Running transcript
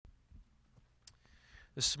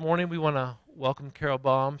This morning we want to welcome Carol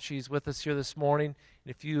Baum. She's with us here this morning.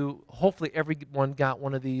 And if you, hopefully everyone got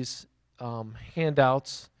one of these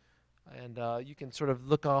handouts, and you can sort of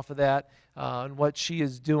look off of that and what she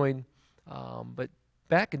is doing. But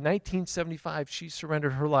back in 1975, she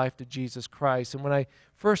surrendered her life to Jesus Christ. And when I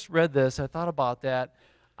first read this, I thought about that.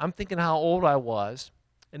 I'm thinking how old I was,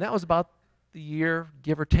 and that was about the year,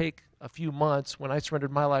 give or take a few months, when I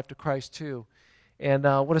surrendered my life to Christ too. And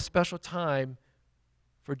what a special time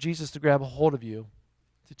for Jesus to grab a hold of you,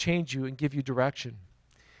 to change you and give you direction.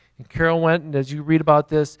 And Carol went, and as you read about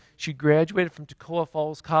this, she graduated from Toccoa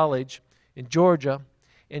Falls College in Georgia,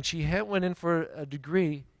 and she went in for a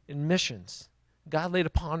degree in missions. God laid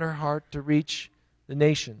upon her heart to reach the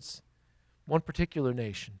nations, one particular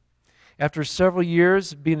nation. After several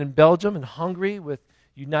years being in Belgium and Hungary with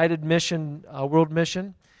United Mission, World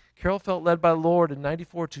Mission, Carol felt led by the Lord in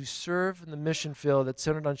 '94 to serve in the mission field that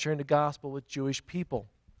centered on sharing the gospel with Jewish people.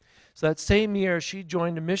 So that same year, she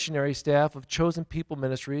joined the missionary staff of Chosen People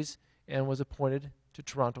Ministries and was appointed to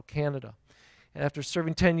Toronto, Canada. And after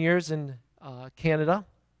serving 10 years in Canada,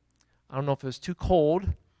 I don't know if it was too cold,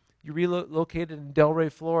 you relocated in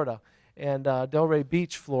Delray, Florida, and Delray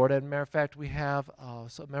Beach, Florida. As a matter of fact, we have a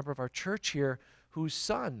member of our church here whose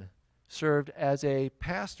son served as a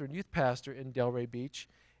pastor, youth pastor in Delray Beach,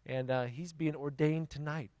 and he's being ordained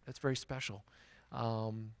tonight. That's very special.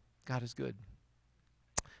 God is good.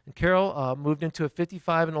 And Carol moved into a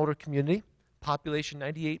 55 and older community, population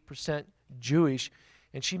 98% Jewish,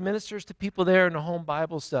 and she ministers to people there in a home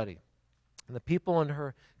Bible study. And the people in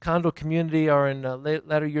her condo community are in the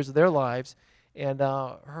latter years of their lives, and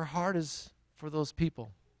her heart is for those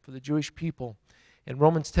people, for the Jewish people. In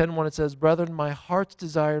Romans 10:1 it says, "Brethren, my heart's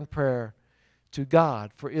desire and prayer to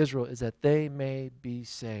God for Israel is that they may be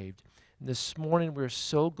saved." And this morning we're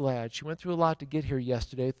so glad. She went through a lot to get here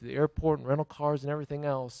yesterday, through the airport and rental cars and everything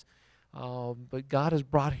else. But God has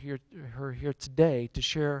brought her here today to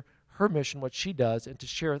share her mission, what she does, and to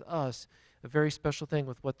share with us a very special thing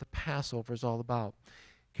with what the Passover is all about.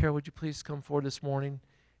 Carol, would you please come forward this morning?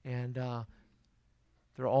 And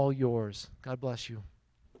they're all yours. God bless you.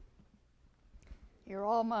 You're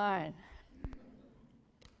all mine.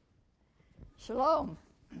 Shalom.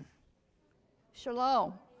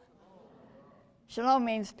 Shalom. Shalom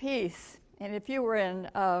means peace. And if you were in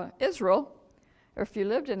Israel, or if you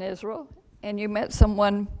lived in Israel, and you met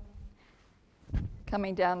someone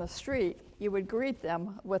coming down the street, you would greet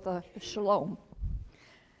them with a shalom.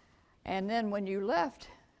 And then when you left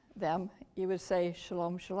them, you would say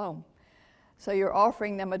shalom, shalom. So you're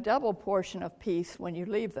offering them a double portion of peace when you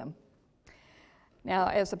leave them. Now,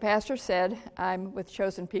 as the pastor said, I'm with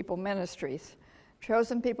Chosen People Ministries.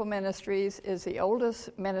 Chosen People Ministries is the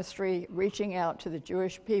oldest ministry reaching out to the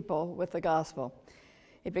Jewish people with the gospel.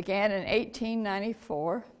 It began in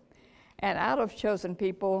 1894, and out of Chosen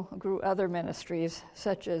People grew other ministries,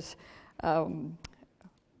 such as,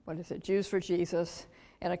 Jews for Jesus,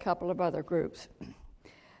 and a couple of other groups.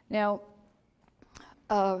 Now,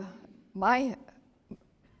 my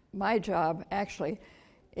job, actually,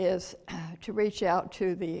 is to reach out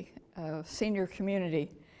to the senior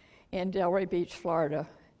community in Delray Beach, Florida.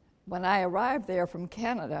 When I arrived there from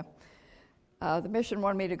Canada, the mission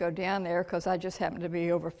wanted me to go down there because I just happened to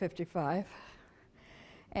be over 55.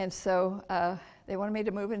 And so they wanted me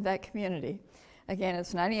to move into that community. Again,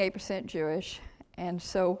 it's 98% Jewish, and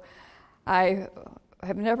so I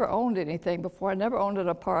have never owned anything before. I never owned an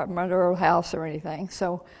apartment or a house or anything,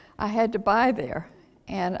 so I had to buy there.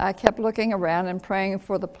 And I kept looking around and praying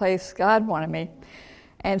for the place God wanted me.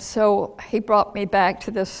 And so he brought me back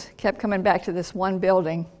to this, kept coming back to this one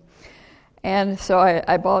building. And so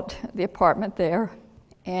I bought the apartment there.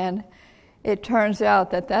 And it turns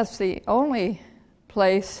out that that's the only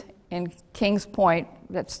place in Kings Point,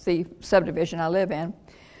 that's the subdivision I live in,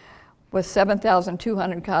 with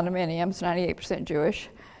 7,200 condominiums, 98% Jewish.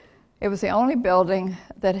 It was the only building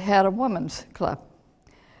that had a women's club.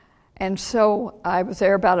 And so I was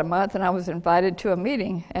there about a month, and I was invited to a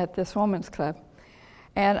meeting at this women's club.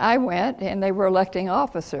 And I went, and they were electing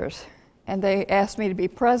officers, and they asked me to be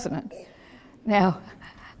president. Now,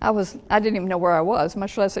 I didn't even know where I was,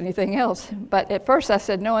 much less anything else. But at first I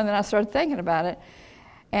said no, and then I started thinking about it.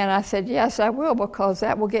 And I said, yes, I will, because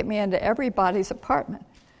that will get me into everybody's apartment.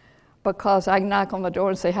 Because I can knock on the door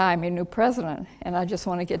and say, hi, I'm your new president, and I just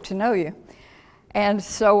want to get to know you. And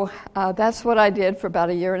so that's what I did for about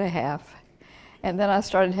a year and a half. And then I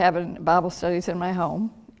started having Bible studies in my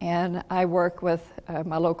home, and I work with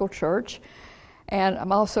my local church. And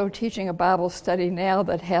I'm also teaching a Bible study now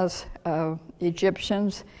that has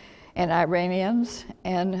Egyptians and Iranians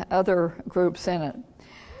and other groups in it.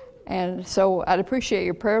 And so I'd appreciate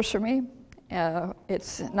your prayers for me.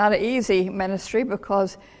 It's not an easy ministry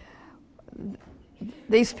because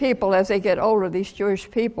these people, as they get older, these Jewish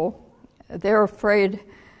people, they're afraid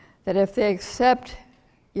that if they accept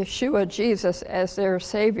Yeshua, Jesus, as their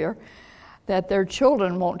Savior, that their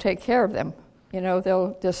children won't take care of them.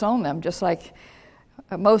 They'll disown them, just like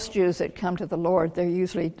most Jews that come to the Lord, they're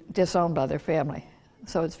usually disowned by their family.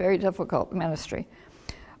 So it's very difficult ministry.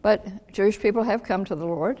 But Jewish people have come to the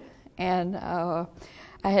Lord, and I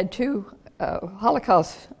had two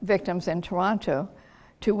Holocaust victims in Toronto,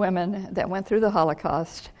 two women that went through the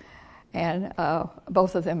Holocaust, and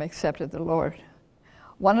both of them accepted the Lord.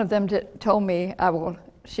 One of them told me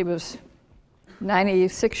she was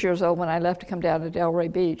 96 years old when I left to come down to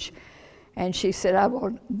Delray Beach, and she said, I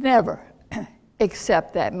will never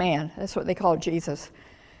accept that man. That's what they call Jesus.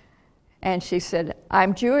 And she said,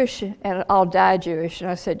 I'm Jewish and I'll die Jewish. And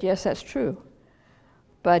I said, yes, that's true.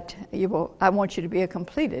 But I want you to be a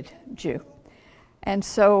completed Jew. And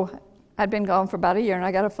so I'd been gone for about a year, and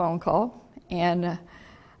I got a phone call, and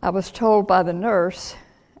I was told by the nurse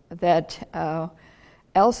that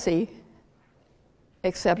Elsie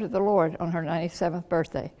accepted the Lord on her 97th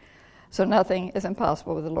birthday. So nothing is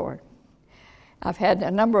impossible with the Lord. I've had a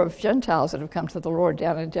number of Gentiles that have come to the Lord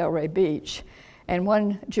down in Delray Beach, and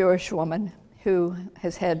one Jewish woman who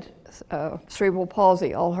has had cerebral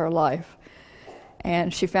palsy all her life.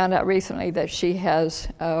 And she found out recently that she has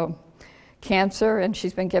cancer, and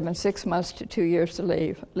she's been given 6 months to 2 years to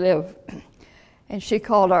live. And she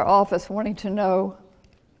called our office wanting to know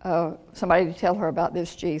somebody to tell her about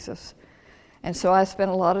this Jesus. And so I spent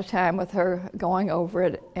a lot of time with her going over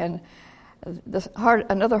it. And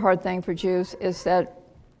another hard thing for Jews is that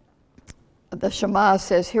the Shema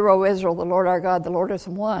says, Hear, O Israel, the Lord our God, the Lord is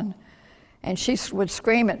one. And she would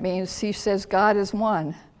scream at me, and she says, God is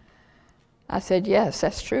one. I said, yes,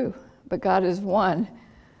 that's true. But God is one,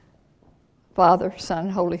 Father, Son,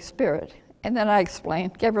 Holy Spirit. And then I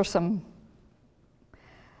explained, gave her some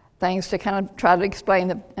things to kind of try to explain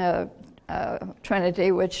the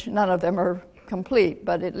Trinity, which none of them are complete,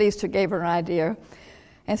 but at least it gave her an idea.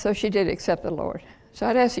 And so she did accept the Lord. So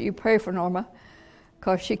I'd ask that you pray for Norma,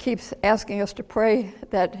 because she keeps asking us to pray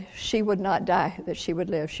that she would not die, that she would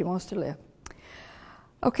live. She wants to live.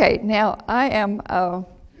 Okay, now I am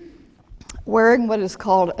wearing what is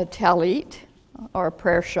called a talit, or a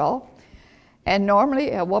prayer shawl. And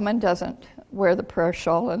normally a woman doesn't wear the prayer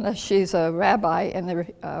shawl unless she's a rabbi in the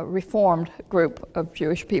Reformed group of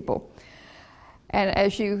Jewish people. And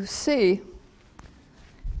as you see,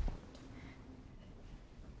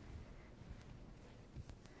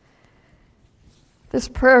 this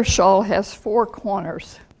prayer shawl has 4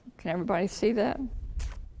 corners. Can everybody see that?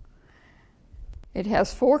 It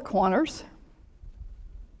has 4 corners.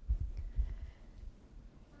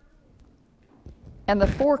 And the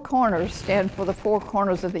 4 corners stand for the 4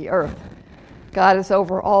 corners of the earth. God is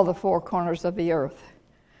over all the 4 corners of the earth.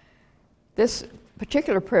 This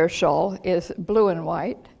particular prayer shawl is blue and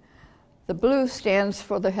white. The blue stands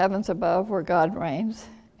for the heavens above, where God reigns.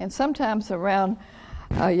 And sometimes around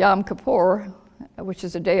Yom Kippur, which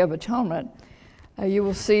is a Day of Atonement, you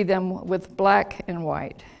will see them with black and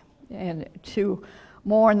white, and to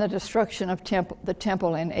mourn the destruction of the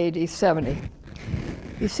temple in AD 70.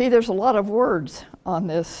 You see, there's a lot of words on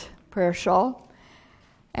this prayer shawl,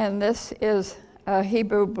 and this is a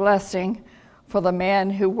Hebrew blessing for the man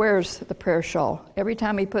who wears the prayer shawl. Every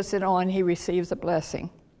time he puts it on, he receives a blessing.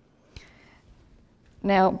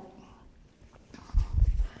 Now,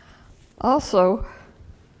 also,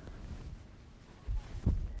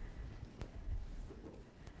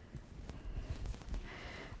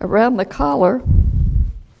 around the collar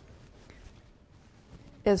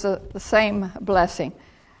is the same blessing.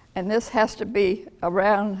 And this has to be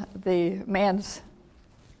around the man's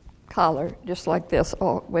collar, just like this,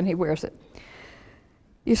 when he wears it.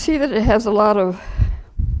 You see that it has a lot of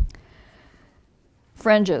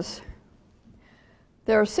fringes.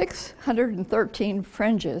 There are 613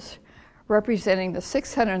 fringes representing the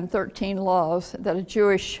 613 laws that a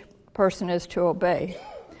Jewish person is to obey.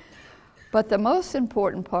 But the most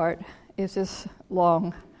important part is this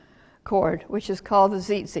long cord, which is called the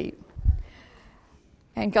tzitzit.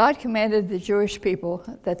 And God commanded the Jewish people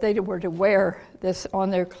that they were to wear this on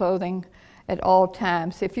their clothing at all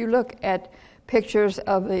times. If you look at pictures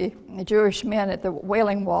of the Jewish men at the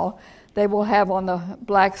Wailing Wall, they will have on the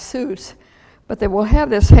black suits, but they will have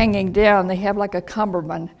this hanging down. They have like a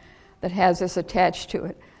cummerbund that has this attached to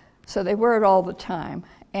it. So they wear it all the time,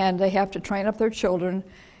 and they have to train up their children,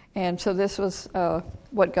 and so this was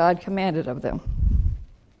what God commanded of them.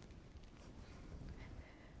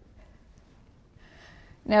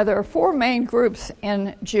 Now, there are four main groups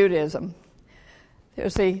in Judaism.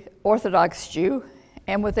 There's the Orthodox Jew,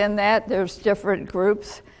 and within that, there's different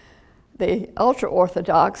groups. The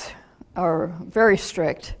ultra-Orthodox are very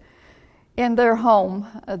strict. In their home,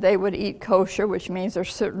 they would eat kosher, which means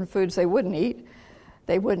there's certain foods they wouldn't eat.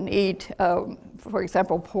 They wouldn't eat, for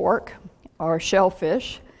example, pork or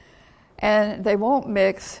shellfish, and they won't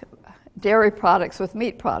mix dairy products with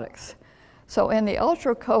meat products. So in the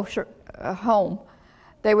ultra-kosher home,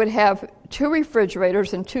 they would have 2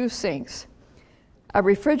 refrigerators and 2 sinks. A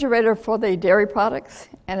refrigerator for the dairy products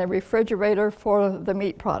and a refrigerator for the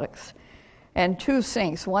meat products. And 2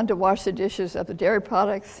 sinks, one to wash the dishes of the dairy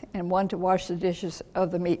products and one to wash the dishes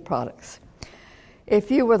of the meat products.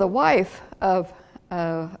 If you were the wife of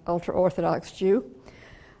an ultra-Orthodox Jew,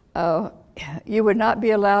 you would not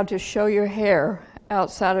be allowed to show your hair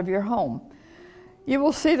outside of your home. You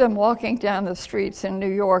will see them walking down the streets in New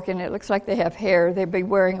York, and it looks like they have hair. They'd be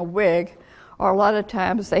wearing a wig, or a lot of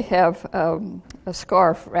times they have a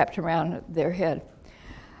scarf wrapped around their head.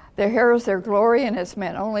 Their hair is their glory, and it's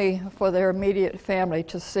meant only for their immediate family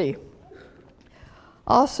to see.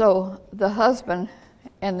 Also, the husband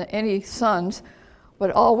and any sons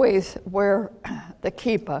would always wear the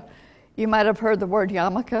kippah. You might have heard the word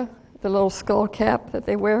yarmulke, the little skull cap that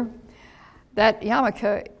they wear. That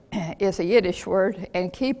yarmulke is a Yiddish word,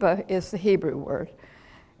 and kippah is the Hebrew word.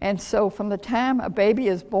 And so from the time a baby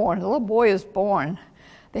is born, a little boy is born,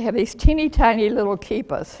 they have these teeny tiny little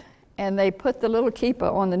kippahs, and they put the little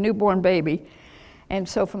kippah on the newborn baby. And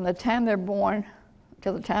so from the time they're born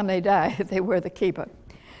till the time they die, they wear the kippah.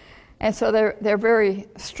 And so they're very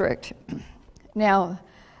strict. Now,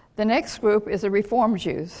 the next group is the Reform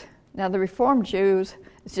Jews. Now, the Reform Jews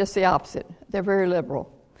is just the opposite. They're very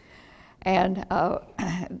liberal. And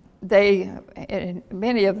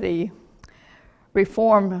many of the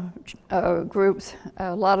Reform groups,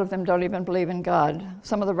 a lot of them don't even believe in God.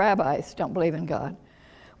 Some of the rabbis don't believe in God.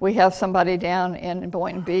 We have somebody down in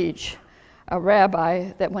Boynton Beach, a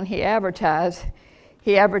rabbi, that when he advertised,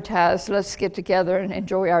 let's get together and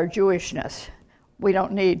enjoy our Jewishness. We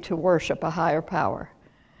don't need to worship a higher power.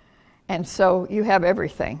 And so you have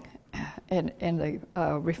everything in the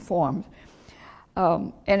Reform.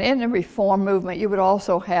 And in the Reform movement, you would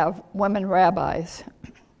also have women rabbis.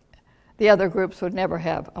 The other groups would never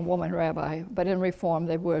have a woman rabbi, but in Reform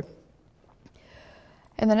they would.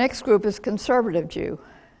 And the next group is conservative Jew.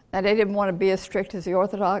 Now, they didn't want to be as strict as the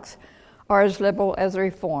Orthodox or as liberal as the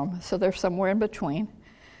Reform, so they're somewhere in between.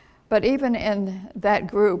 But even in that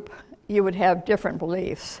group, you would have different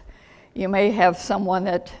beliefs. You may have someone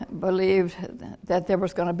that believed that there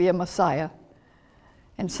was going to be a Messiah,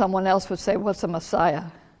 and someone else would say, what's a Messiah?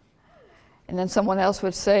 And then someone else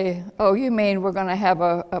would say, oh, you mean we're going to have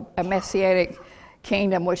a messianic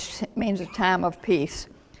kingdom, which means a time of peace.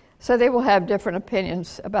 So they will have different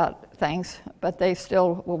opinions about things, but they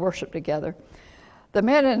still will worship together. The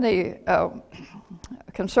men in the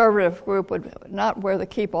conservative group would not wear the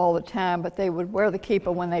kippah all the time, but they would wear the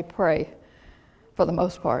kippah when they pray, for the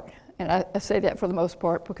most part. And I say that for the most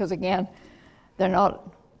part because, again, they're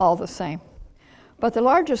not all the same. But the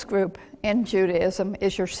largest group in Judaism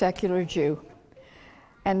is your secular Jew.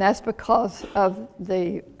 And that's because of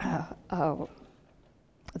the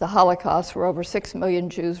Holocaust, where over 6 million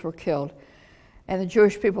Jews were killed. And the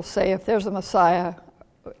Jewish people say, if there's a Messiah,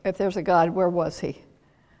 if there's a God, where was he?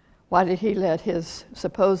 Why did he let his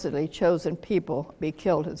supposedly chosen people be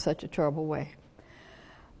killed in such a terrible way?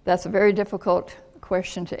 That's a very difficult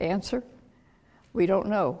question to answer. We don't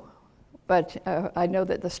know. But I know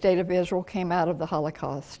that the state of Israel came out of the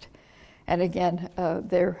Holocaust. And again,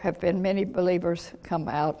 there have been many believers come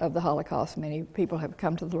out of the Holocaust. Many people have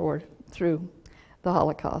come to the Lord through the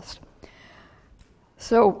Holocaust.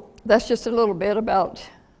 So that's just a little bit about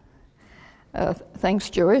things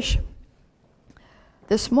Jewish.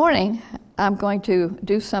 This morning, I'm going to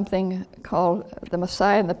do something called the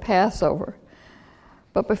Messiah and the Passover.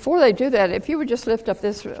 But before they do that, if you would just lift up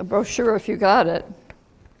this brochure if you got it.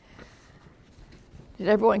 Did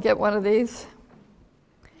everyone get one of these?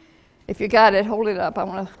 If you got it, hold it up. I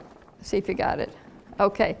want to see if you got it.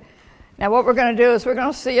 Okay. Now what we're going to do is we're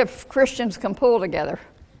going to see if Christians can pull together.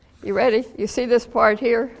 You ready? You see this part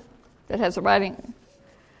here that has the writing?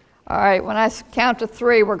 All right. When I count to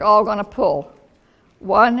 3, we're all going to pull.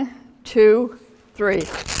 1, 2, 3.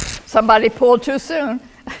 Somebody pulled too soon.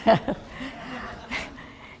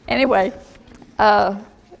 Anyway,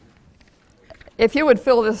 if you would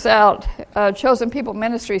fill this out, Chosen People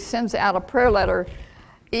Ministry sends out a prayer letter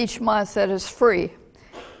each month that is free.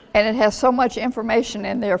 And it has so much information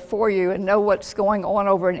in there for you and know what's going on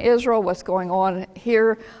over in Israel, what's going on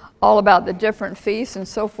here, all about the different feasts and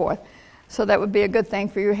so forth. So that would be a good thing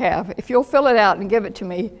for you to have. If you'll fill it out and give it to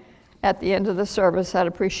me at the end of the service, I'd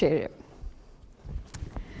appreciate it.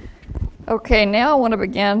 Okay, now I want to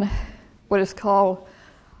begin what is called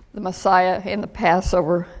the Messiah in the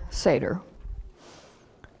Passover Seder.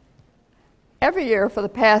 Every year for the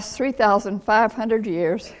past 3,500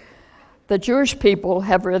 years, the Jewish people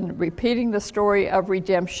have been repeating the story of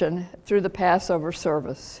redemption through the Passover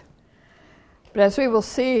service. But as we will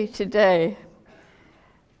see today,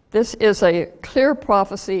 this is a clear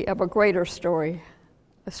prophecy of a greater story,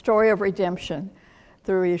 a story of redemption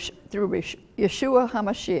through Yeshua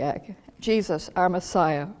HaMashiach, Jesus, our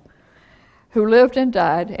Messiah, who lived and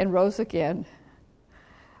died and rose again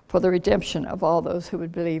for the redemption of all those who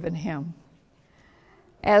would believe in him.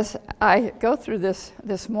 As I go through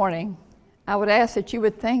this morning, I would ask that you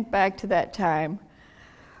would think back to that time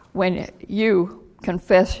when you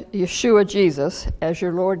confess Yeshua Jesus as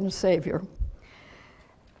your Lord and Savior,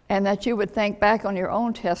 and that you would think back on your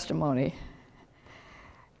own testimony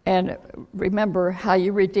and remember how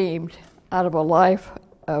you redeemed out of a life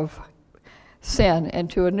of sin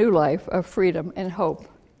into a new life of freedom and hope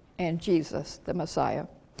in Jesus, the Messiah.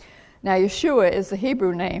 Now, Yeshua is the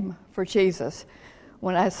Hebrew name for Jesus.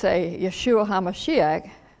 When I say Yeshua HaMashiach,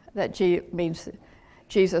 that means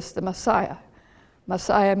Jesus, the Messiah.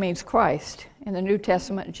 Messiah means Christ. In the New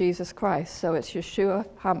Testament, Jesus Christ. So it's Yeshua,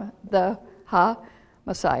 the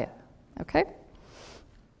Messiah. Okay?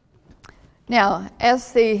 Now,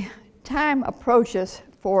 as the time approaches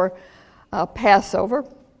for Passover,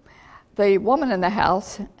 the woman in the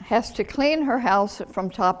house has to clean her house from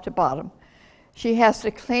top to bottom. She has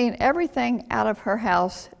to clean everything out of her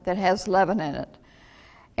house that has leaven in it.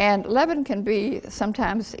 And leaven can be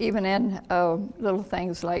sometimes even in little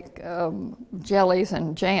things like jellies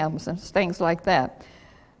and jams and things like that.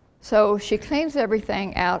 So she cleans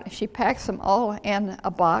everything out. She packs them all in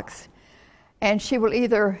a box, and she will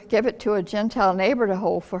either give it to a Gentile neighbor to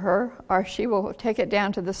hold for her, or she will take it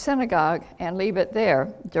down to the synagogue and leave it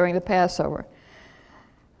there during the Passover.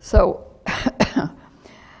 So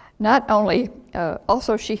not only,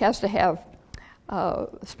 also she has to have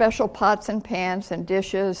special pots and pans and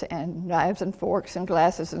dishes and knives and forks and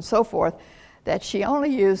glasses and so forth that she only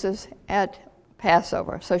uses at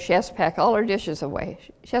Passover. So she has to pack all her dishes away.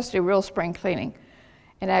 She has to do real spring cleaning.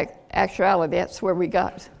 In actuality, that's where we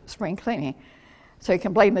got spring cleaning. So you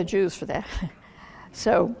can blame the Jews for that.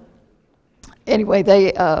 So anyway,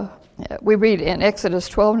 we read in Exodus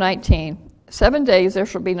 12:19, 7 days there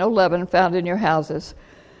shall be no leaven found in your houses.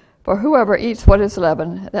 For whoever eats what is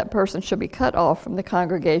leavened, that person shall be cut off from the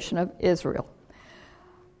congregation of Israel.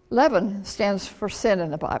 Leaven stands for sin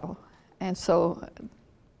in the Bible, and so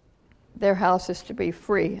their house is to be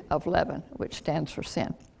free of leaven, which stands for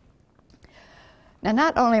sin. Now,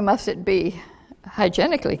 not only must it be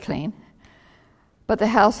hygienically clean, but the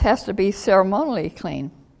house has to be ceremonially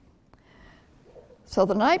clean. So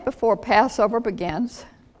the night before Passover begins,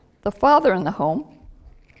 the father in the home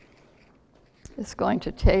is going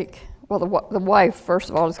to take, well, the wife, first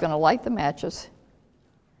of all, is going to light the matches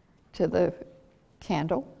to the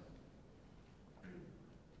candle.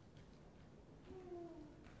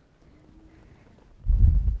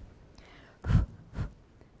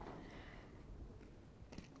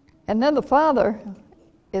 And then the father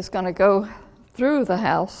is going to go through the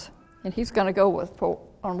house, and he's going to go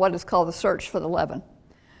on what is called the search for the leaven.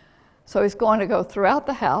 So he's going to go throughout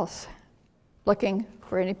the house looking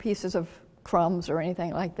for any pieces of crumbs or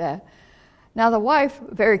anything like that. Now the wife,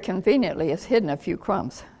 very conveniently, has hidden a few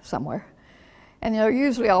crumbs somewhere. And they're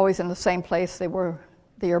usually always in the same place they were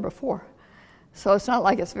the year before. So it's not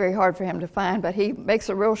like it's very hard for him to find, but he makes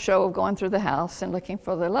a real show of going through the house and looking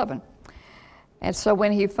for the leaven. And so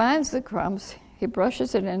when he finds the crumbs, he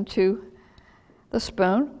brushes it into the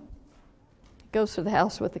spoon, goes through the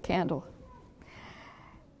house with the candle.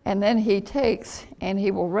 And then he takes and he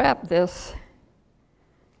will wrap this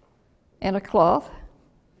in a cloth,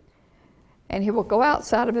 and he will go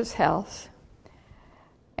outside of his house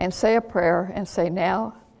and say a prayer and say,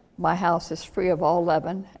 now my house is free of all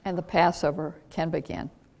leaven, and the Passover can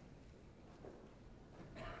begin.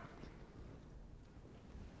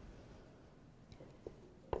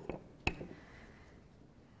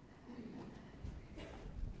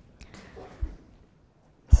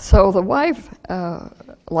 So the wife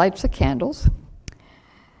lights the candles,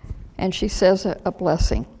 and she says a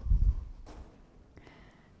blessing.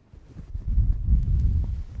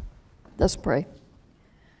 Let's pray.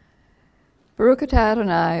 Baruch atah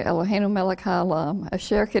Adonai Eloheinu melech haolam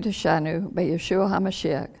asher kiddushanu beYeshua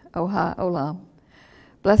HaMashiach oha olam.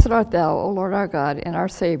 Blessed art thou, O Lord our God, and our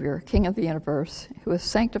Savior, King of the universe, who has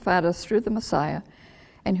sanctified us through the Messiah,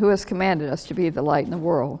 and who has commanded us to be the light in the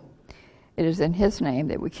world. It is in his name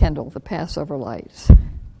that we kindle the Passover lights.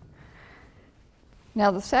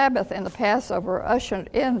 Now the Sabbath and the Passover are ushered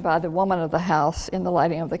in by the woman of the house in the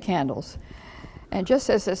lighting of the candles. And just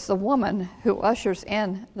as it's the woman who ushers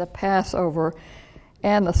in the Passover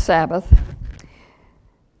and the Sabbath,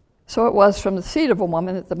 so it was from the seed of a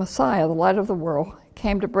woman that the Messiah, the light of the world,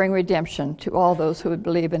 came to bring redemption to all those who would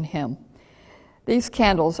believe in him. These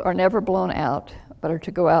candles are never blown out, but are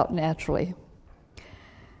to go out naturally.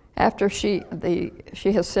 After she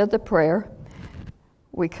has said the prayer,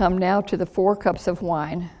 we come now to the 4 cups of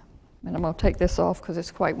wine. And I'm going to take this off because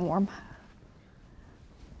it's quite warm.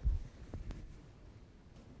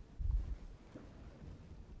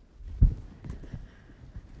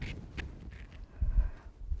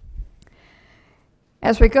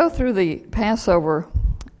 As we go through the Passover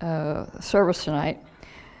service tonight,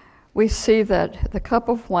 we see that the cup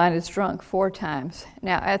of wine is drunk 4 times.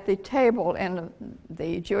 Now, at the table in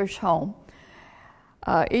the Jewish home,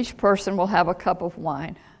 each person will have a cup of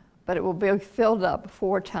wine, but it will be filled up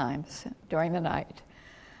 4 times during the night.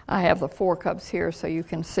 I have the 4 cups here so you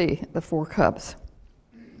can see the 4 cups.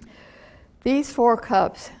 These 4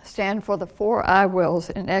 cups stand for the 4 I wills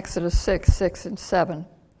in Exodus 6, 6, and 7.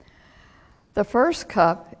 The first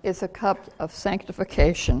cup is a cup of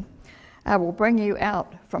sanctification. I will bring you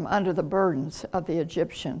out from under the burdens of the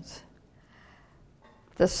Egyptians.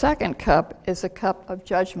 The second cup is a cup of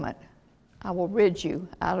judgment. I will rid you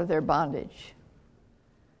out of their bondage.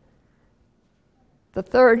 The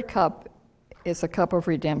third cup is a cup of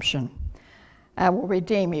redemption. I will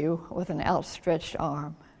redeem you with an outstretched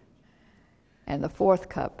arm. And the fourth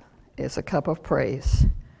cup is a cup of praise.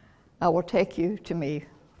 I will take you to me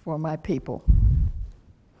for my people.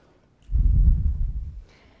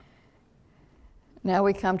 Now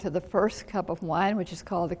we come to the first cup of wine, which is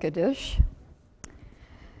called the Kaddish.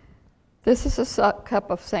 This is a cup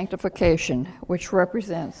of sanctification, which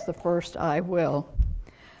represents the first I will.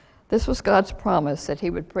 This was God's promise that he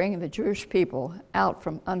would bring the Jewish people out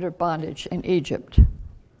from under bondage in Egypt.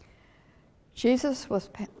 Jesus was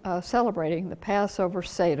celebrating the Passover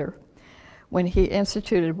Seder when he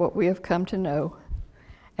instituted what we have come to know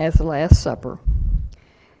as the Last Supper.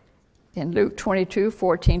 In Luke 22,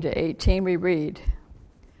 14 to 18, we read,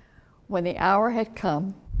 "When the hour had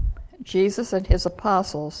come, Jesus and his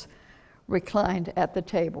apostles reclined at the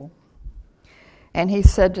table. And he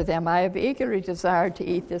said to them, I have eagerly desired to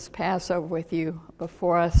eat this Passover with you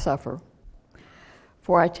before I suffer.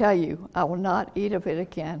 For I tell you, I will not eat of it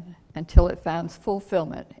again until it finds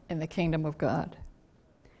fulfillment in the kingdom of God."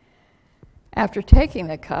 After taking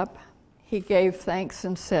the cup, he gave thanks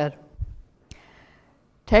and said,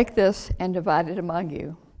 "Take this and divide it among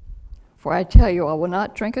you. For I tell you, I will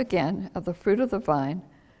not drink again of the fruit of the vine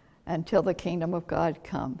until the kingdom of God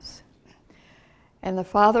comes." And the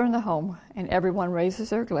father in the home and everyone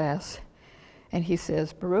raises their glass, and he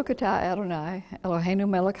says, "Baruch atah Adonai, Eloheinu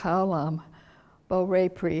melech haolam,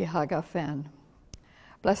 borei pri hagafen."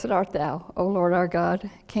 Blessed art thou, O Lord our God,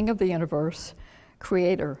 King of the universe,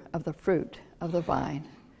 creator of the fruit of the vine.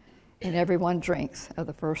 And everyone drinks of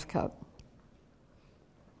the first cup.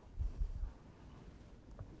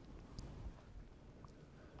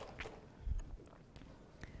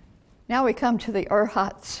 Now we come to the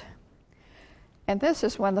urhatz. And this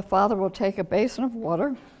is when the father will take a basin of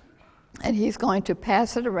water and he's going to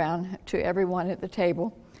pass it around to everyone at the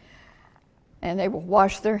table. And they will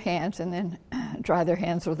wash their hands and then dry their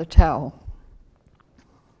hands with a towel.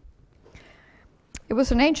 It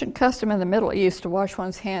was an ancient custom in the Middle East to wash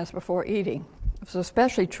one's hands before eating. It was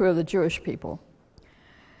especially true of the Jewish people.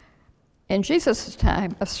 In Jesus'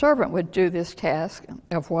 time, a servant would do this task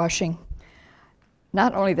of washing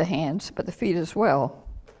not only the hands, but the feet as well.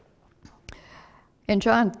 In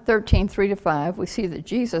John 13, 3-5, we see that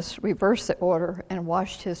Jesus reversed the order and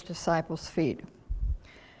washed his disciples' feet.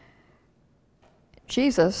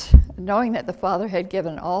 Jesus, knowing that the Father had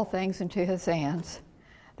given all things into his hands,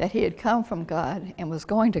 that he had come from God and was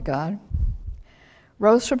going to God,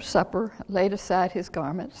 rose from supper, laid aside his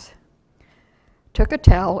garments, took a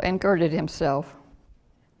towel and girded himself.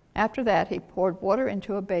 After that, he poured water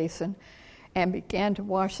into a basin and began to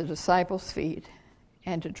wash the disciples' feet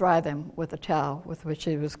and to dry them with the towel with which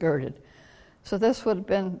he was girded. So this would have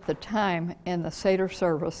been the time in the Seder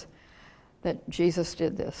service that Jesus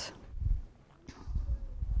did this.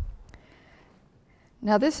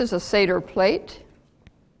 Now this is a Seder plate.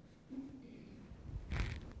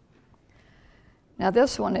 Now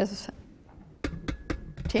this one is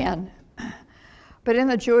tin, But in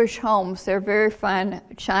the Jewish homes, they're very fine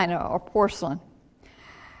china or porcelain.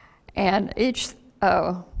 And each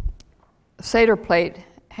Seder plate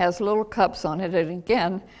has little cups on it. And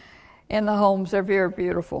again, in the homes, they're very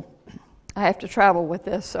beautiful. I have to travel with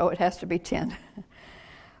this, so it has to be tin.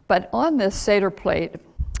 But on this Seder plate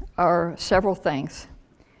are several things.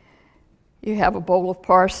 You have a bowl of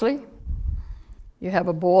parsley. You have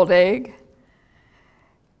a boiled egg,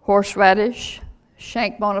 horseradish,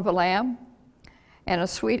 shank bone of a lamb, and a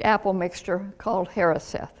sweet apple mixture called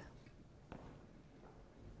hariseth.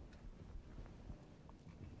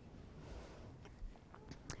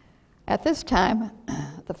 At this time,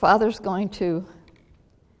 the Father's going to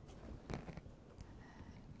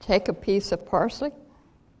take a piece of parsley,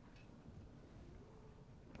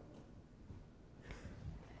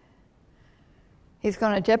 he's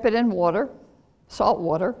going to dip it in water, salt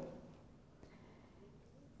water,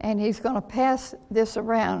 and he's going to pass this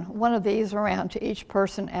around, one of these around to each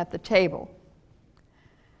person at the table.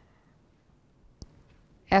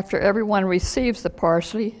 After everyone receives the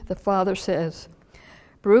parsley, the Father says,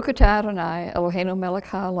 Baruch atah Adonai Eloheinu melech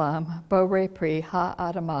ha'olam, borei pri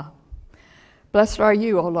ha'adamah. Blessed are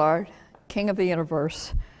you, O Lord, King of the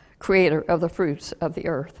universe, creator of the fruits of the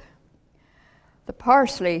earth. The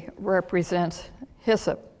parsley represents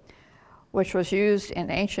hyssop, which was used in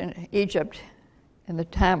ancient Egypt in the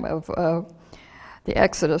time of the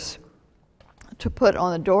Exodus to put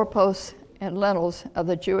on the doorposts and lintels of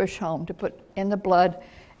the Jewish home, to put in the blood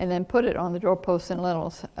and then put it on the doorposts and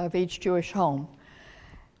lintels of each Jewish home.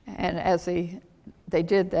 And as they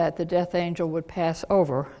did that, the death angel would pass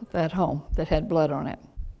over that home that had blood on it.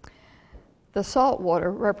 The salt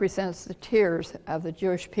water represents the tears of the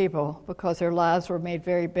Jewish people because their lives were made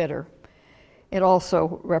very bitter. It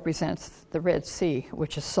also represents the Red Sea,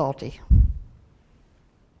 which is salty.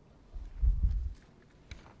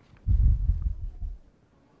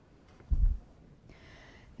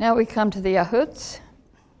 Now we come to the Yahuts,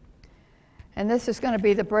 and this is going to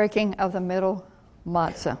be the breaking of the middle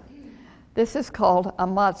matzah. This is called a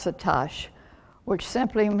matzah tash, which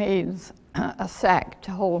simply means a sack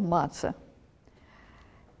to hold matzah.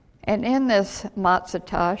 And in this matzah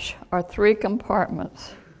tash are 3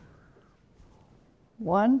 compartments.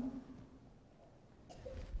 1,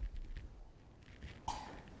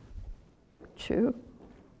 2,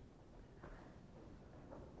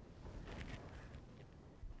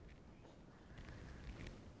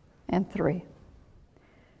 and 3.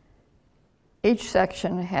 Each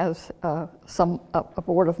section has a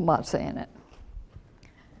board of matzah in it.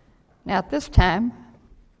 Now at this time,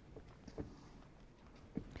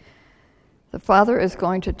 the Father is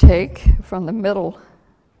going to take from the middle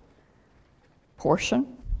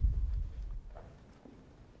portion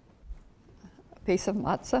a piece of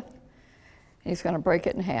matzah, and he's going to break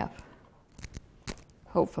it in half,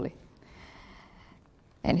 hopefully.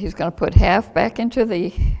 And he's going to put half back into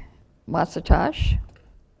the matzah tash,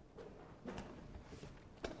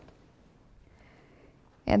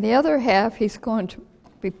 and the other half he's going to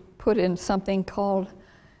be put in something called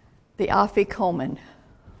the afikomen.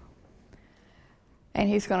 And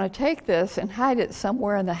he's going to take this and hide it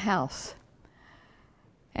somewhere in the house.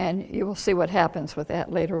 And you will see what happens with that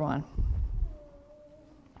later on.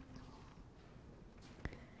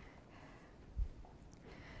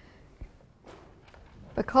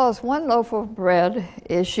 Because 1 loaf of bread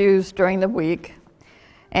is used during the week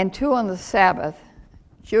and 2 on the Sabbath,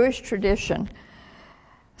 Jewish tradition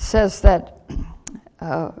says that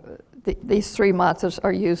these 3 matzahs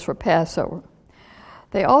are used for Passover.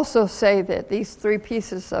 They also say that these 3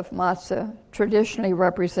 pieces of matzah traditionally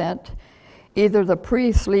represent either the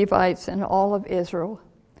priests, Levites, and all of Israel,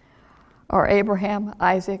 or Abraham,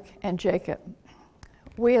 Isaac, and Jacob.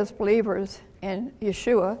 We as believers in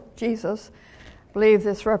Yeshua, Jesus, believe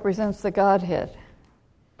this represents the Godhead,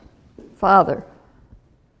 Father,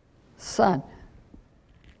 Son,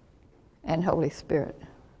 and Holy Spirit.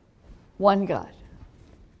 One God.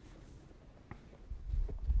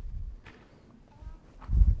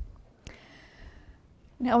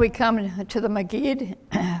 Now we come to the Magid,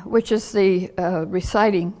 which is the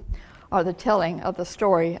reciting or the telling of the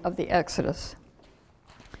story of the Exodus.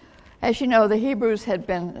 As you know, the Hebrews had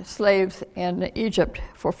been slaves in Egypt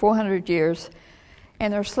for 400 years,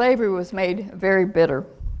 and their slavery was made very bitter.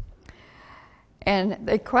 And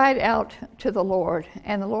they cried out to the Lord,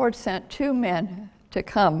 and the Lord sent 2 men to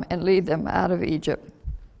come and lead them out of Egypt.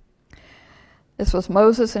 This was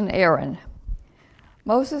Moses and Aaron.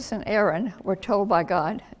 Moses and Aaron were told by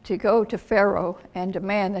God to go to Pharaoh and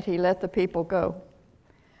demand that he let the people go.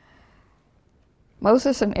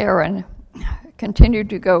 Moses and Aaron continued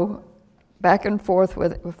to go back and forth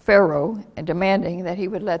with Pharaoh and demanding that he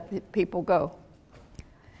would let the people go.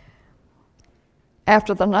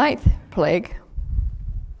 After the 9th plague,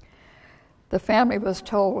 the family was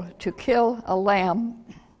told to kill a lamb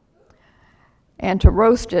and to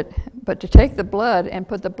roast it, but to take the blood and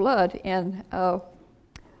put the blood in, I'm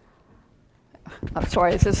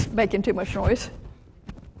sorry, is this making too much noise?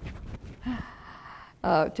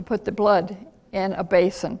 To put the blood in a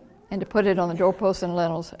basin and to put it on the doorposts and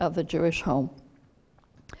lintels of the Jewish home.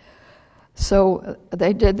 So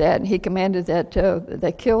they did that, and he commanded that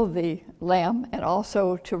they kill the lamb and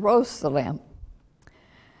also to roast the lamb.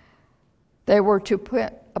 They were to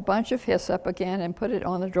put a bunch of hyssop again and put it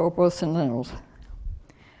on the doorposts and lintels.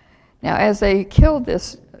 Now, as they killed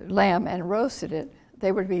this lamb and roasted it,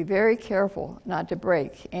 they would be very careful not to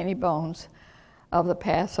break any bones of the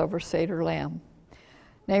Passover Seder lamb.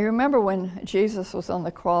 Now, you remember when Jesus was on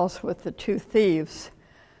the cross with the 2 thieves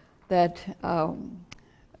that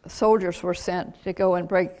soldiers were sent to go and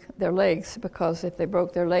break their legs, because if they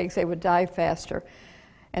broke their legs, they would die faster.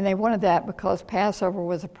 And they wanted that because Passover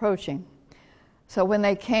was approaching. So when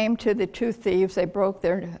they came to the 2 thieves, they broke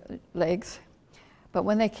their legs. But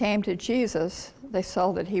when they came to Jesus, they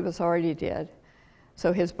saw that he was already dead.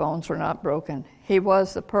 So his bones were not broken. He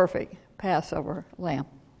was the perfect Passover lamb.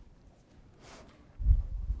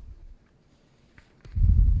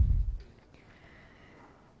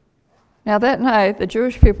 Now that night, the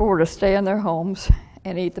Jewish people were to stay in their homes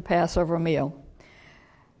and eat the Passover meal.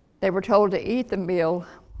 They were told to eat the meal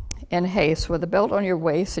in haste, with a belt on your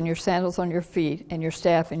waist and your sandals on your feet and your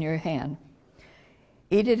staff in your hand.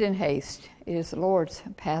 Eat it in haste. It is the Lord's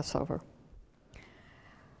Passover.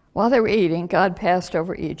 While they were eating, God passed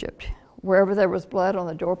over Egypt. Wherever there was blood on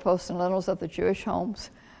the doorposts and lintels of the Jewish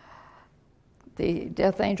homes, the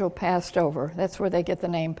death angel passed over. That's where they get the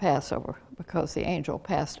name Passover, because the angel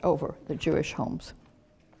passed over the Jewish homes.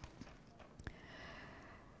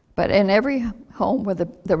 But in every home where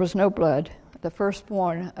there was no blood, the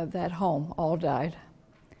firstborn of that home all died.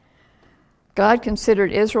 God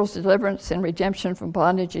considered Israel's deliverance and redemption from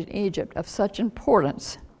bondage in Egypt of such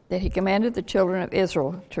importance that he commanded the children of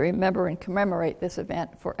Israel to remember and commemorate this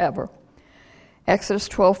event forever. Exodus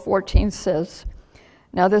 12:14 says,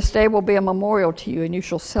 "Now this day will be a memorial to you, and you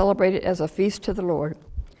shall celebrate it as a feast to the Lord.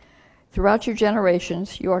 Throughout your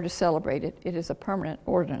generations you are to celebrate it. It is a permanent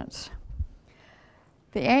ordinance."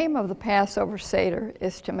 The aim of the Passover Seder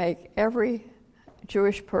is to make every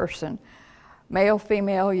Jewish person, male,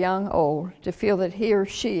 female, young, old, to feel that he or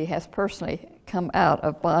she has personally come out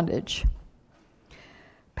of bondage.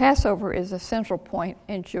 Passover is a central point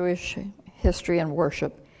in Jewish history and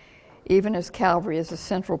worship, even as Calvary is a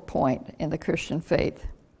central point in the Christian faith.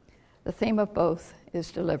 The theme of both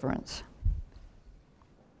is deliverance.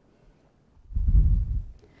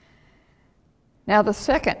 Now the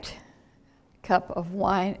second cup of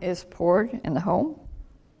wine is poured in the home.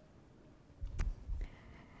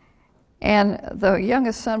 And the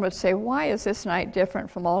youngest son would say, "Why is this night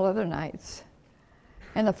different from all other nights?"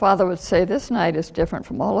 And the father would say, "This night is different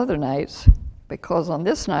from all other nights because on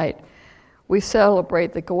this night we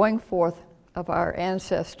celebrate the going forth of our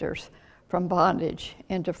ancestors from bondage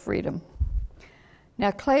into freedom."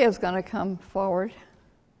 Now Clay is going to come forward.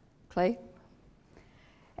 Clay?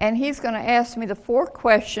 And he's going to ask me the 4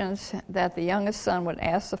 questions that the youngest son would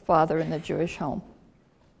ask the father in the Jewish home.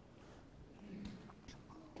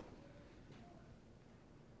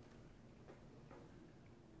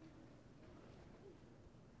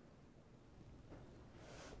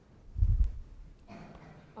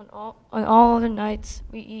 On all other nights,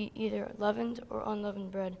 we eat either leavened or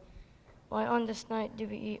unleavened bread. Why on this night do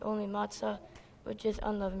we eat only matzah, which is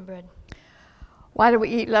unleavened bread? Why do we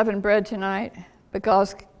eat leavened bread tonight?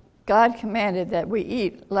 Because God commanded that we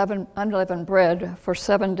eat unleavened bread for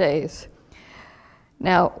 7 days.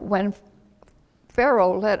 Now, when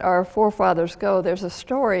Pharaoh let our forefathers go, there's a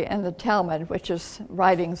story in the Talmud, which is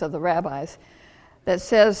writings of the rabbis, that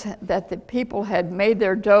says that the people had made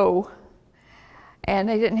their dough and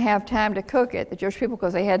they didn't have time to cook it, the Jewish people,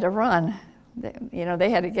 because they had to run. They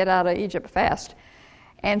had to get out of Egypt fast.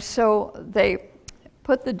 And so they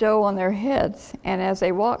put the dough on their heads, and as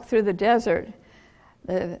they walked through the desert,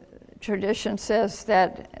 the tradition says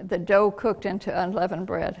that the dough cooked into unleavened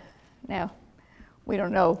bread. Now, we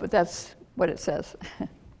don't know, but that's what it says.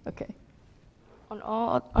 Okay. On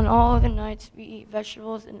all other nights, we eat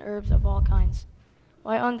vegetables and herbs of all kinds.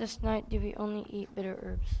 Why on this night do we only eat bitter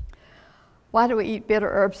herbs? Why do we eat bitter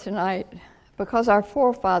herbs tonight? Because our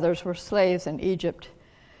forefathers were slaves in Egypt,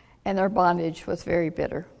 and their bondage was very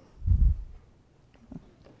bitter.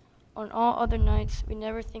 On all other nights, we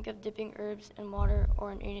never think of dipping herbs in water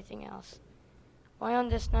or in anything else. Why on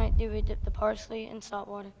this night do we dip the parsley in salt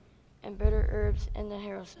water and bitter herbs in the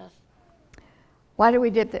haroseth? Why do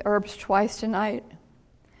we dip the herbs twice tonight?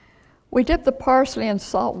 We dip the parsley in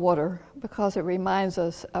salt water because it reminds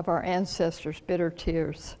us of our ancestors' bitter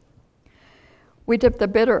tears. We dip the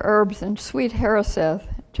bitter herbs in sweet haroseth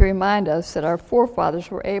to remind us that our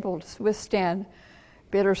forefathers were able to withstand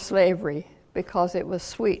bitter slavery because it was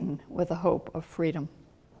sweetened with the hope of freedom.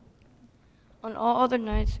 On all other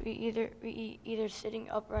nights we eat either sitting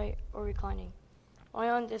upright or reclining.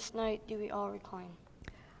 Why on this night do we all recline?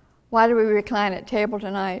 Why do we recline at table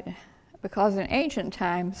tonight? Because in ancient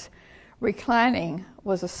times, reclining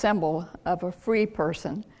was a symbol of a free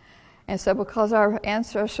person. And so because our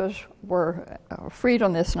ancestors were freed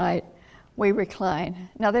on this night, we recline.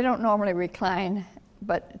 Now, they don't normally recline,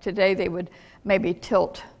 but today they would maybe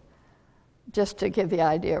tilt just to give the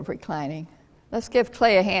idea of reclining. Let's give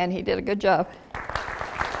Clay a hand. He did a good job.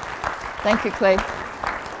 Thank you, Clay.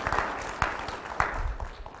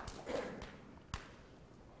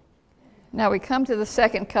 Now we come to the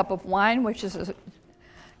second cup of wine, which is a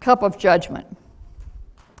cup of judgment.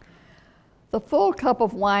 The full cup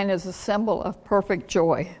of wine is a symbol of perfect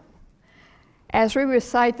joy. As we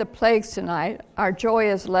recite the plagues tonight, our joy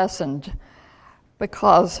is lessened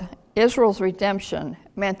because Israel's redemption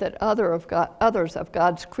meant that others of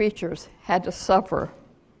God's creatures had to suffer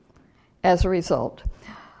as a result.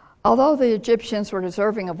 Although the Egyptians were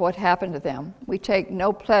deserving of what happened to them, we take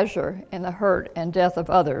no pleasure in the hurt and death of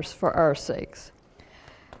others for our sakes.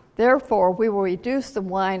 Therefore, we will reduce the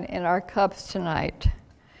wine in our cups tonight,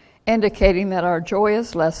 indicating that our joy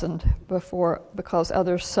is lessened because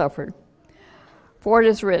others suffered. For it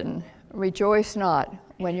is written, "Rejoice not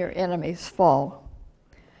when your enemies fall."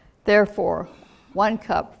 Therefore, 1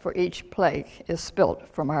 cup for each plague is spilt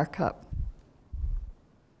from our cup.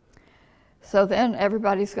 So then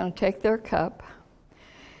everybody's going to take their cup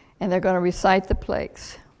and they're going to recite the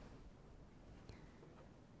plagues.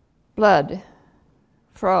 Blood,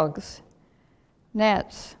 frogs,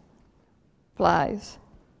 gnats, flies,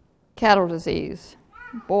 cattle disease,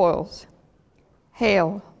 boils,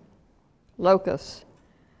 hail, locusts,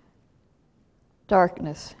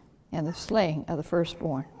 darkness, and the slaying of the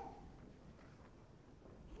firstborn.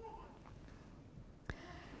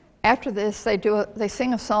 After this, they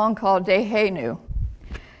sing a song called Dehenu.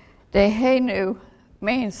 Dehenu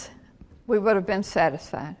means we would have been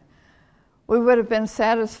satisfied. We would have been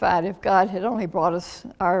satisfied if God had only brought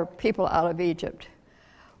our people out of Egypt.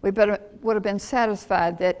 We would have been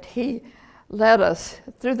satisfied that He led us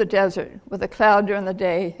through the desert with a cloud during the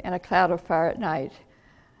day and a cloud of fire at night.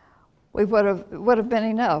 It would have been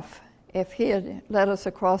enough if He had led us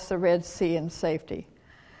across the Red Sea in safety.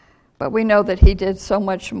 But we know that He did so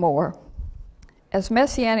much more. As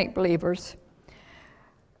Messianic believers,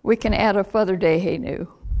 we can add a further Dehenu.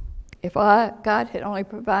 If God had only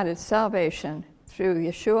provided salvation through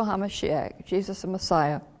Yeshua HaMashiach, Jesus the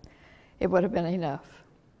Messiah, it would have been enough.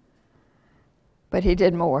 But He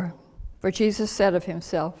did more. For Jesus said of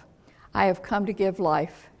Himself, "I have come to give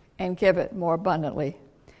life and give it more abundantly."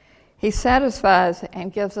 He satisfies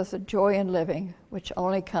and gives us a joy in living which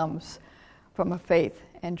only comes from a faith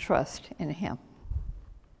and trust in Him.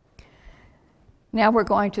 Now we're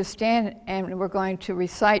going to stand and we're going to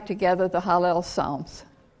recite together the Hallel Psalms.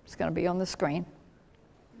 It's going to be on the screen.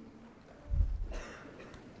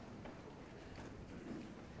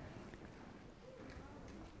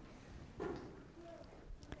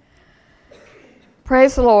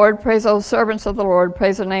 Praise the Lord, praise those servants of the Lord,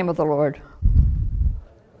 praise the name of the Lord.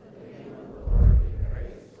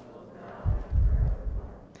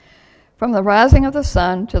 From the rising of the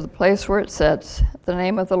sun to the place where it sets, the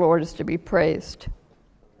name of the Lord is to be praised.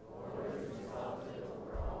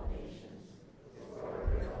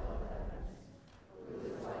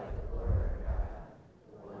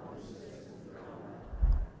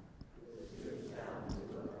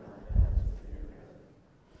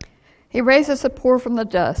 He raises the poor from the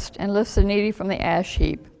dust and lifts the needy from the ash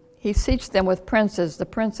heap. He seats them with princes, the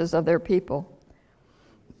princes of their people.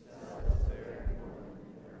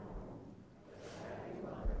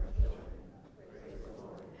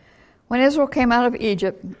 When Israel came out of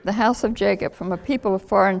Egypt, the house of Jacob, from a people of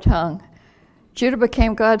foreign tongue, Judah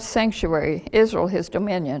became God's sanctuary, Israel His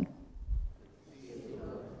dominion.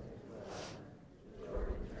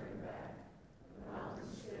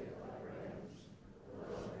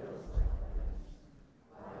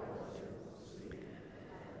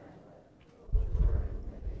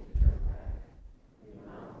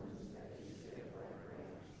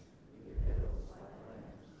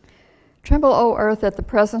 Tremble, O earth, at the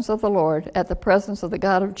presence of the Lord, at the presence of the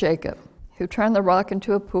God of Jacob, who turned the rock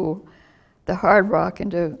into a pool, the hard rock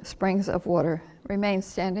into springs of water. Remain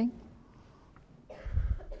standing.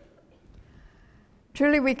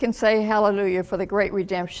 Truly we can say hallelujah for the great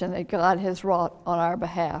redemption that God has wrought on our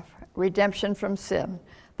behalf. Redemption from sin,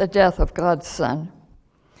 the death of God's Son.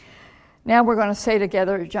 Now we're going to say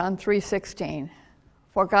together John 3:16.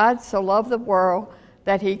 For God so loved the world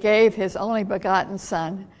that he gave his only begotten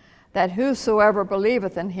Son, that whosoever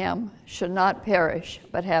believeth in him should not perish,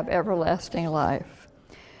 but have everlasting life.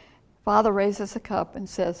 Father raises a cup and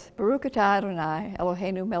says, Baruch atah Adonai,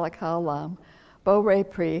 Eloheinu melech haolam, borei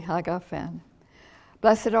pri hagafen.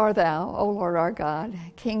 Blessed art thou, O Lord our God,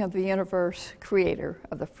 King of the universe, creator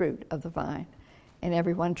of the fruit of the vine. And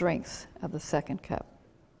everyone drinks of the second cup.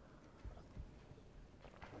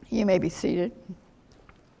 You may be seated.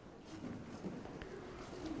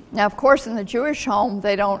 Now, of course, in the Jewish home,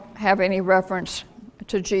 they don't have any reference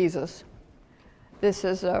to Jesus. This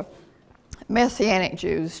is Messianic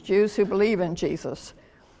Jews, Jews who believe in Jesus.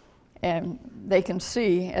 And they can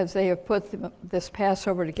see, as they have put this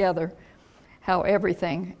Passover together, how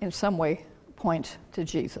everything in some way points to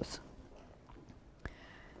Jesus.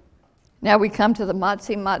 Now we come to the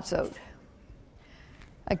matzi matzot.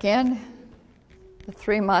 Again, the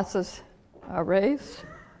three matzahs are raised.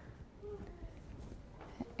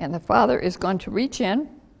 And the Father is going to reach in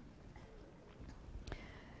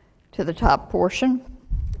to the top portion.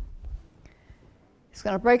 He's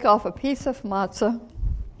going to break off a piece of matzah,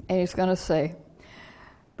 and he's going to say,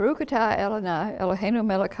 Baruch atah Adonai, Eloheinu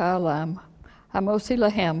melech haolam, hamosi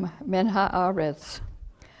lahem min haaretz.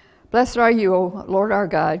 Blessed are you, O Lord our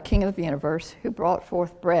God, King of the universe, who brought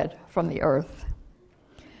forth bread from the earth.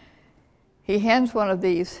 He hands one of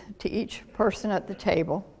these to each person at the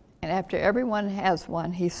table, and after everyone has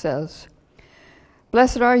one, he says,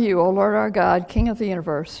 Blessed are you, O Lord our God, King of the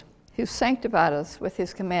universe, who sanctified us with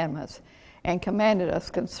his commandments and commanded us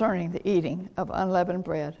concerning the eating of unleavened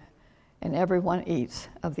bread. And everyone eats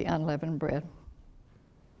of the unleavened bread.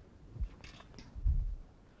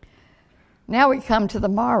 Now we come to the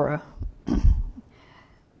Mara.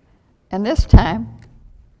 And this time,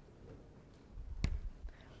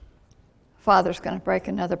 Father's going to break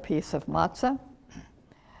another piece of matzah.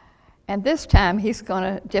 And this time, he's going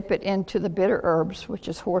to dip it into the bitter herbs, which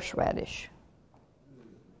is horseradish.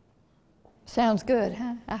 Sounds good,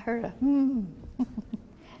 huh? I heard a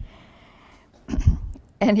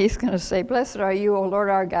And he's going to say, Blessed are you, O Lord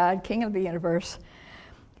our God, King of the universe,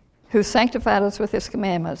 who sanctified us with his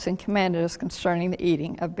commandments and commanded us concerning the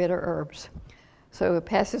eating of bitter herbs. So it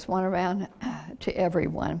passes one around to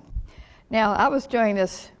everyone. Now, I was doing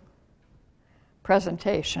this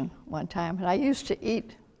presentation one time, and I used to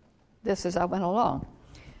eat this as I went along.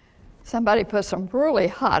 Somebody put some really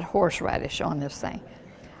hot horseradish on this thing.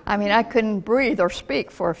 I mean, I couldn't breathe or speak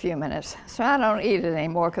for a few minutes, so I don't eat it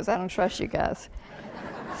anymore because I don't trust you guys.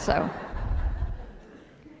 So,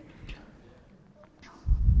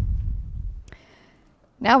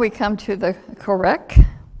 now we come to the korek.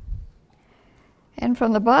 And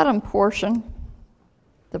from the bottom portion,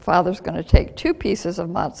 the Father's going to take 2 pieces of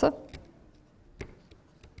matzah.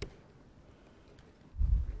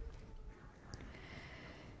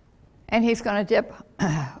 And he's going to dip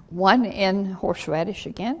one in horseradish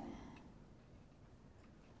again.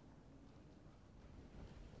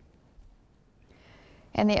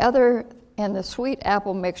 And the other in the sweet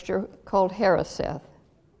apple mixture called haraseth.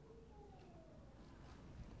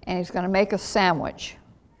 And he's going to make a sandwich.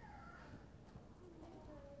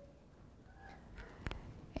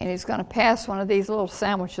 And he's going to pass one of these little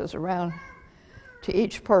sandwiches around to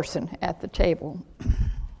each person at the table.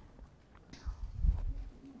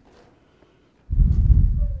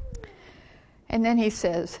 And then he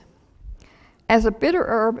says, as a bitter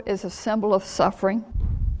herb is a symbol of suffering,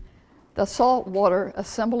 the salt water a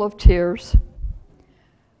symbol of tears,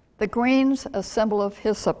 the greens a symbol of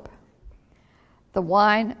hyssop, the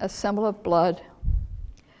wine a symbol of blood,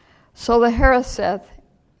 so the haraseth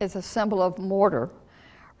is a symbol of mortar,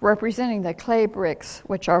 representing the clay bricks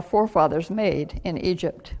which our forefathers made in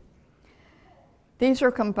Egypt. These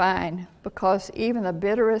are combined because even the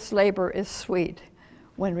bitterest labor is sweet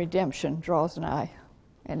when redemption draws nigh,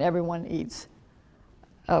 and everyone eats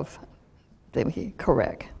of the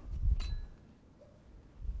korek.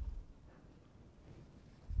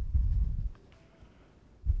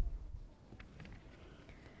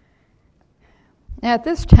 Now at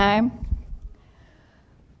this time,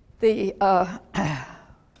 the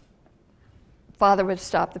Father would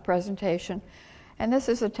stop the presentation, and this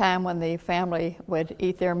is a time when the family would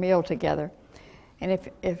eat their meal together. And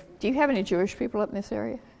if do you have any Jewish people up in this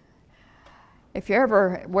area? If you're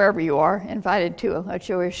ever, wherever you are, invited to a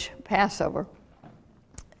Jewish Passover,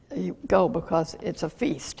 you go because it's a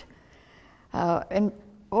feast. In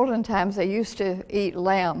olden times, they used to eat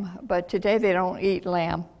lamb, but today they don't eat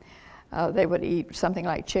lamb. They would eat something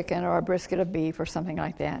like chicken or a brisket of beef or something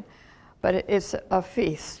like that. But it's a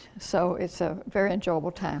feast, so it's a very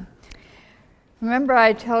enjoyable time. Remember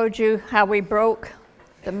I told you how we broke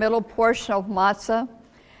the middle portion of matzah,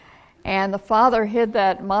 and the father hid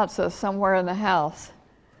that matzah somewhere in the house.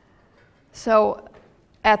 So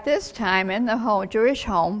at this time in the home, Jewish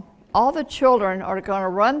home, all the children are going to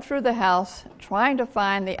run through the house trying to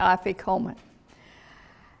find the afikomen.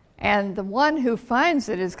 And the one who finds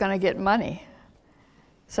it is going to get money.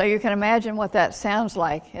 So you can imagine what that sounds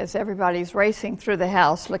like as everybody's racing through the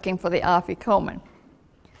house looking for the afikomen.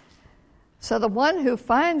 So the one who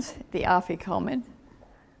finds the afikomen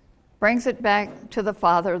brings it back to the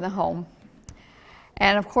father in the home.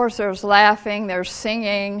 And of course there's laughing, there's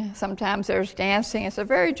singing, sometimes there's dancing. It's a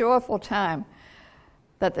very joyful time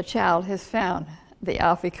that the child has found the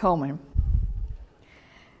afikomen.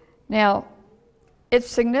 Now, it's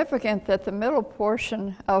significant that the middle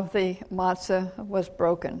portion of the matzah was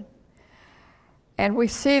broken. And we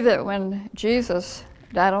see that when Jesus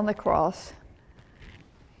died on the cross,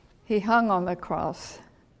 he hung on the cross.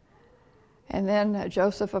 And then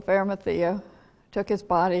Joseph of Arimathea took his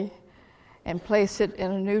body and placed it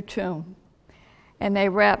in a new tomb. And they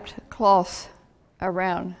wrapped cloths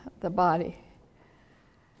around the body.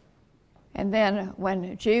 And then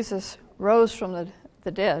when Jesus rose from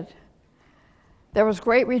the dead, there was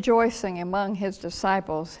great rejoicing among his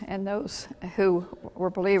disciples and those who were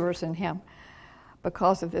believers in him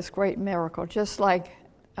because of this great miracle, just like,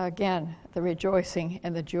 again, the rejoicing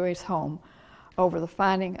in the Jewish home over the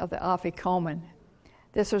finding of the afikomen.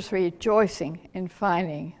 This was rejoicing in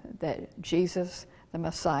finding that Jesus, the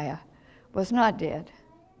Messiah, was not dead,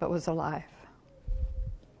 but was alive.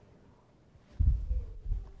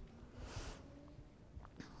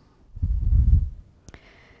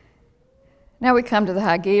 Now we come to the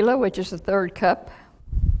Hagilah, which is the third cup.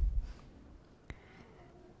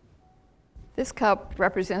 This cup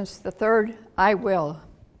represents the third I will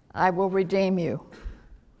redeem you.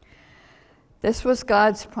 This was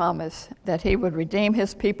God's promise that he would redeem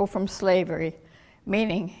his people from slavery,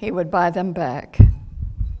 meaning he would buy them back.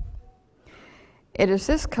 It is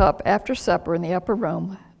this cup after supper in the upper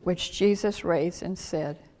room which Jesus raised and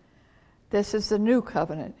said, "This is the new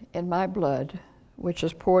covenant in my blood, which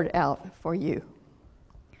is poured out for you."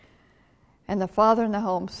 And the father in the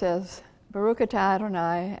home says, Baruch atah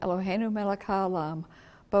Adonai Eloheinu melech haolam,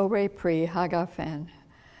 borei pri hagafen.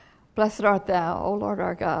 Blessed art thou, O Lord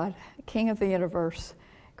our God, King of the universe,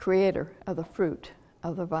 creator of the fruit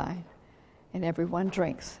of the vine. And everyone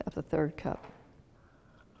drinks of the third cup.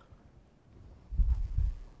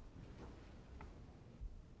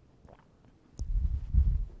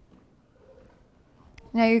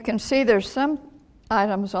 Now you can see there's some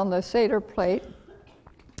items on the Seder plate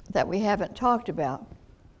that we haven't talked about.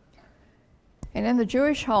 And in the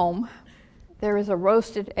Jewish home, there is a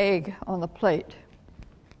roasted egg on the plate.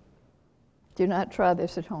 Do not try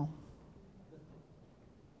this at home.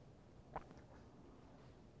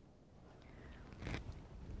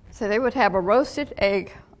 So they would have a roasted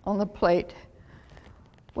egg on the plate,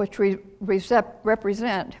 which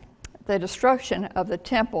represent the destruction of the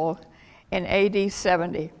temple in AD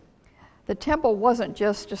 70. The temple wasn't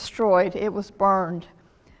just destroyed, it was burned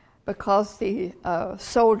because the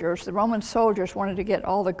Roman soldiers wanted to get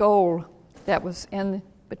all the gold that was in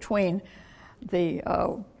between the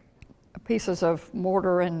pieces of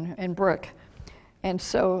mortar and brick. And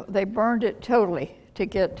so they burned it totally to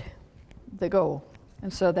get the gold.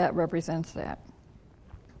 And so that represents that.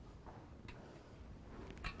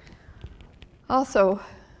 Also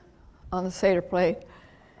on the Seder plate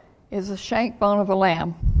is a shank bone of a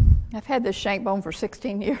lamb. I've had this shank bone for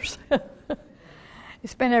 16 years.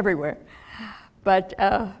 It's been everywhere. But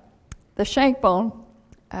the shank bone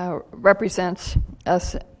represents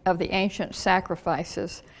us of the ancient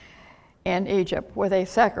sacrifices in Egypt, where they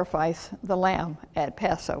sacrifice the lamb at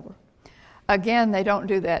Passover. Again, they don't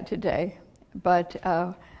do that today, but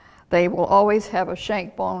they will always have a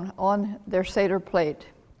shank bone on their Seder plate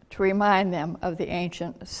to remind them of the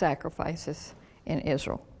ancient sacrifices in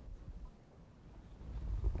Israel.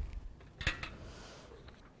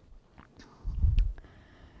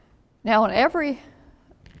 Now, on every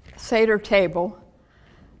Seder table,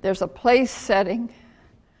 there's a place setting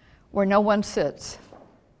where no one sits.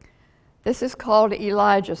 This is called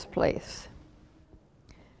Elijah's place.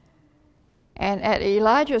 And at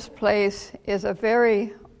Elijah's place is a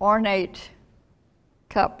very ornate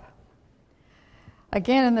cup.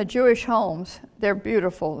 Again, in the Jewish homes, they're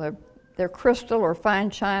beautiful. They're crystal or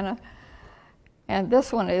fine china. And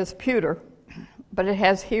this one is pewter, but it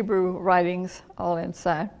has Hebrew writings all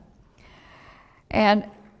inside. And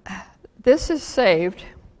this is saved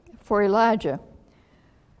for Elijah.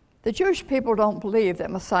 The Jewish people don't believe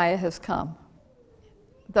that Messiah has come.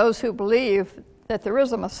 Those who believe that there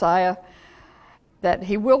is a Messiah, that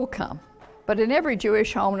he will come. But in every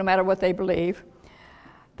Jewish home, no matter what they believe,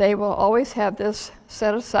 they will always have this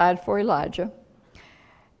set aside for Elijah.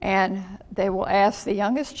 And they will ask the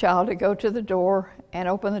youngest child to go to the door and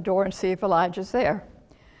open the door and see if Elijah's there.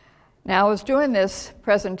 Now, I was doing this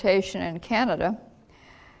presentation in Canada,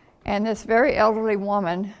 and this very elderly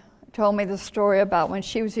woman told me the story about when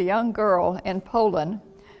she was a young girl in Poland,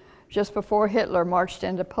 just before Hitler marched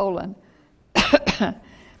into Poland.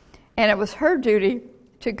 And it was her duty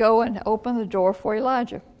to go and open the door for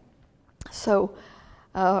Elijah. So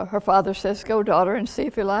her father says, "Go, daughter, and see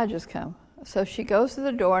if Elijah's come." So she goes to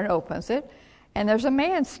the door and opens it, and there's a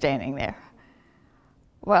man standing there.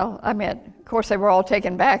 Well, I mean, of course, they were all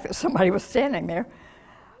taken back that somebody was standing there.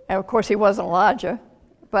 And of course, he wasn't Elijah,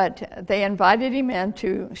 but they invited him in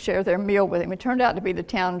to share their meal with him. It turned out to be the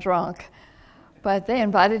town drunk, but they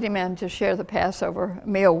invited him in to share the Passover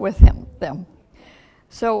meal with them.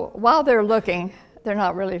 So while they're looking, they're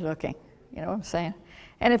not really looking, you know what I'm saying?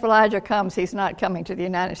 And if Elijah comes, he's not coming to the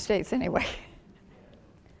United States anyway.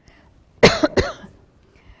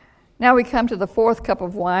 Now we come to the fourth cup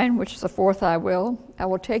of wine, which is the fourth I will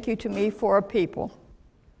take you to me for a people.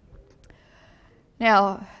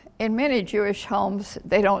 Now, in many Jewish homes,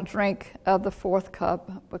 they don't drink of the fourth cup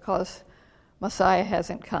because Messiah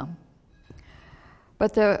hasn't come.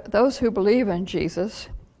 But those who believe in Jesus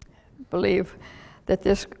believe that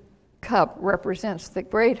this cup represents the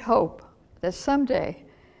great hope that someday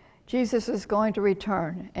Jesus is going to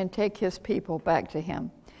return and take his people back to him,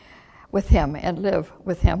 with him, and live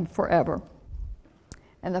with him forever.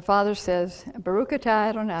 And the Father says, Baruch atah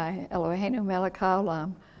Adonai, Eloheinu melech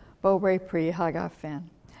haolam, borei pri hagafen.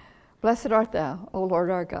 Blessed art thou, O Lord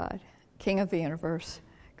our God, King of the universe,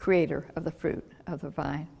 creator of the fruit of the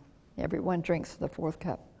vine. Everyone drinks the fourth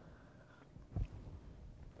cup.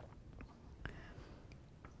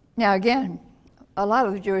 Now again, a lot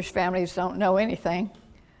of the Jewish families don't know anything,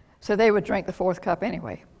 so they would drink the fourth cup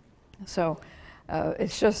anyway. So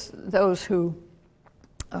it's just those who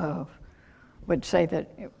would say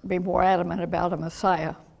that be more adamant about a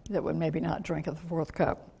Messiah that would maybe not drink of the fourth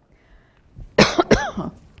cup.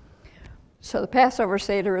 So the Passover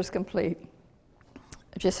Seder is complete,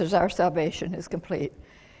 just as our salvation is complete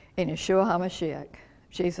in Yeshua HaMashiach,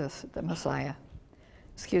 Jesus the Messiah.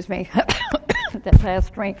 Excuse me, that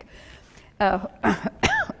last drink. I'd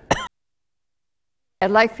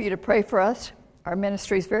like for you to pray for us. Our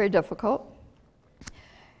ministry is very difficult.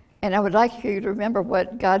 And I would like you to remember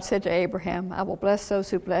what God said to Abraham, I will bless those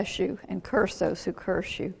who bless you and curse those who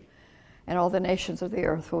curse you. And all the nations of the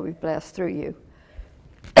earth will be blessed through you.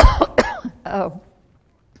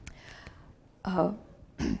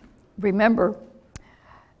 Remember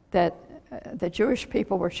that the Jewish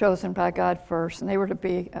people were chosen by God first, and they were to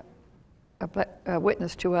be a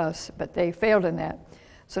witness to us, but they failed in that.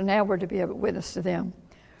 So now we're to be a witness to them.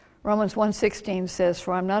 Romans 1:16 says,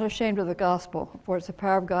 For I'm not ashamed of the gospel, for it's the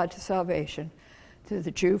power of God to salvation, to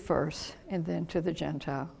the Jew first, and then to the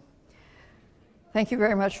Gentile. Thank you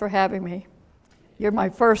very much for having me. You're my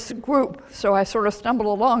first group, so I sort of stumbled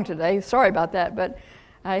along today. Sorry about that, but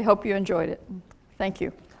I hope you enjoyed it. Thank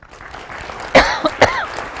you.